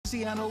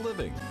Louisiana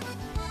living.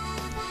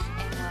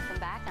 And welcome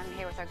back. I'm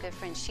here with our good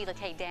friend Sheila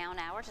K.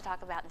 Downhour to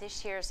talk about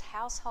this year's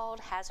Household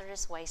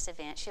Hazardous Waste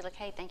event. Sheila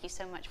K., thank you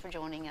so much for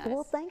joining us.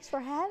 Well, thanks for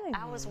having me.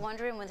 I was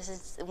wondering when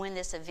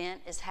this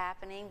event is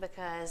happening,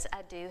 because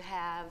I do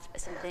have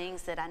some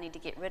things that I need to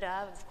get rid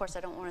of. Of course,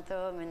 I don't want to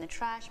throw them in the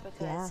trash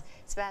because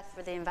it's bad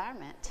for the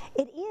environment.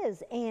 It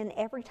is, and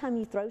every time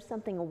you throw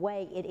something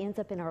away, it ends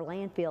up in our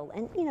landfill.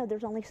 And you know,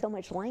 there's only so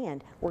much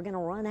land. We're going to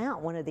run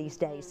out one of these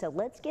days. So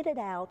let's get it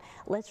out,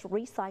 let's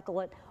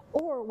recycle it,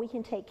 or we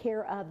can take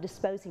care of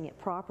disposing it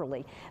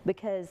properly,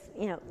 because,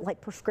 you know, like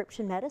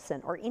prescription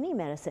medicine or any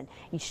medicine,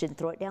 you shouldn't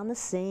throw it down the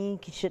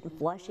sink, you shouldn't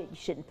flush it, you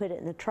shouldn't put it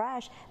in the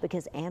trash,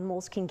 because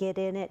animals can get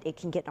in it, it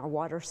can get in our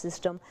water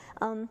system.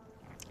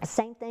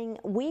 Same thing,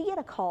 we get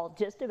a call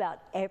just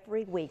about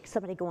every week,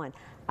 somebody going,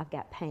 I've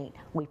got paint.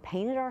 We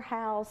painted our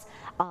house,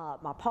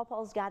 my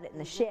pawpaw's got it in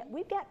the shed.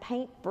 We've got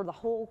paint for the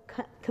whole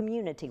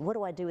community. What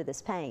do I do with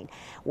this paint?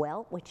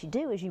 Well, what you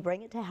do is you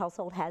bring it to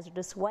Household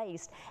Hazardous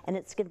Waste, and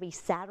it's going to be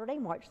Saturday,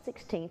 March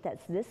 16th.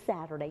 That's this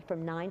Saturday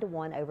from 9 to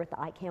 1 over at the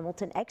Ike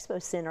Hamilton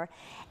Expo Center.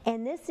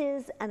 And this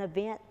is an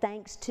event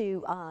thanks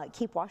to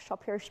Keep Ouachita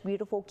Parish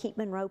Beautiful, Keep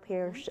Monroe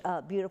Parish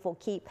Beautiful,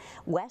 Keep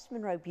West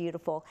Monroe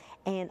Beautiful,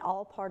 and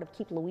all part of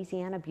Keep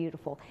Louisiana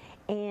Beautiful.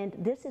 And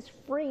this is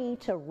free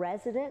to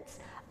residents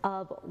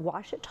of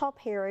Ouachita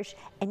Parish,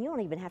 and you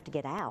don't even have to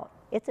get out.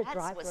 It's a drive.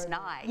 That's what's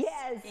nice.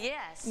 Yes.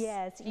 Yes.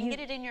 Yes. You get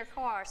it in your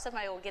car,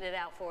 somebody will get it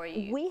out for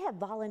you. We have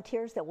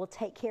volunteers that will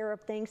take care of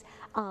things.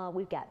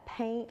 We've got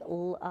paint,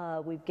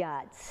 we've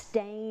got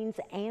stains,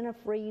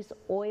 antifreeze,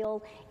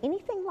 oil,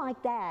 anything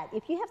like that.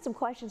 If you have some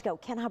questions, go,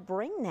 can I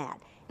bring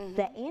that?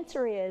 The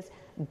answer is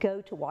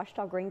go to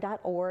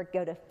ouachitagreen.org,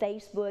 go to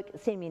Facebook,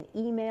 send me an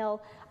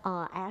email,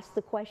 ask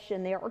the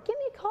question there, or give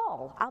me a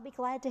call. I'll be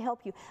glad to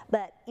help you.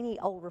 But any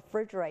old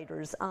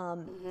refrigerators,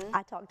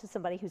 I talked to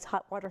somebody whose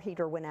hot water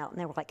heater went out, and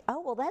they were like, oh,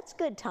 well, that's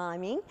good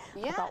timing.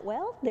 Yeah. I thought,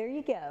 well, there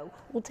you go.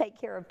 We'll take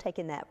care of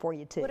taking that for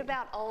you, too. What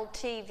about old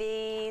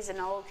TVs and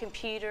old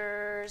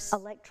computers?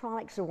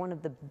 Electronics are one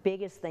of the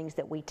biggest things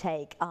that we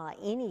take.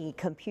 Any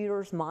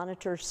computers,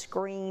 monitors,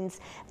 screens,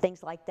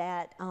 things like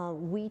that.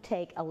 We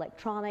take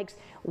electronics,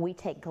 we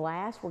take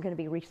glass. We're going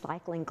to be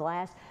recycling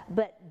glass.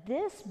 But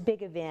this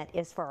big event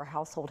is for our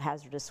household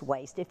hazardous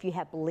waste. If you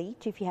have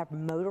bleach, if you have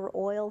motor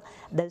oil,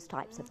 those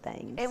types of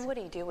things. And what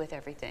do you do with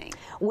everything?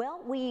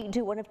 Well, we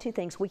do one of two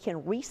things. We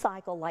can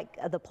recycle, like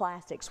the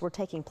plastics. We're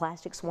taking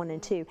plastics 1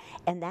 and 2,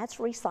 and that's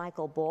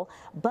recyclable.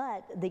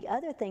 But the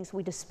other things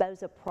we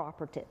dispose of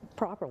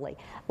properly.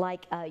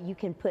 Like you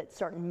can put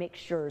certain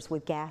mixtures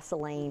with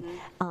gasoline,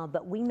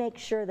 but we make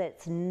sure that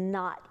it's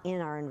not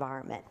in our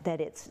environment, that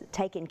it's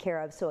taken care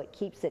of, so it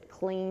keeps it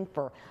clean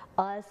for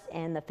us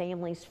and the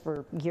families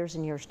for years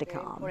and years to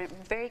come.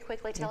 Very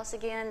quickly, tell us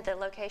again the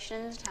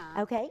location and the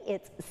time. Okay,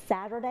 it's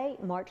Saturday,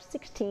 March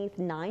 16th,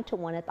 9 to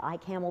 1 at the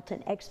Ike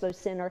Hamilton Expo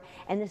Center,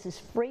 and this is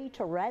free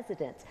to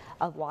residents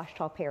of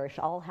Ouachita Parish.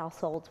 All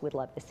households would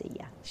love to see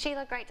you.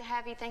 Sheila, great to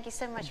have you. Thank you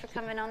so much for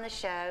coming on the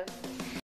show.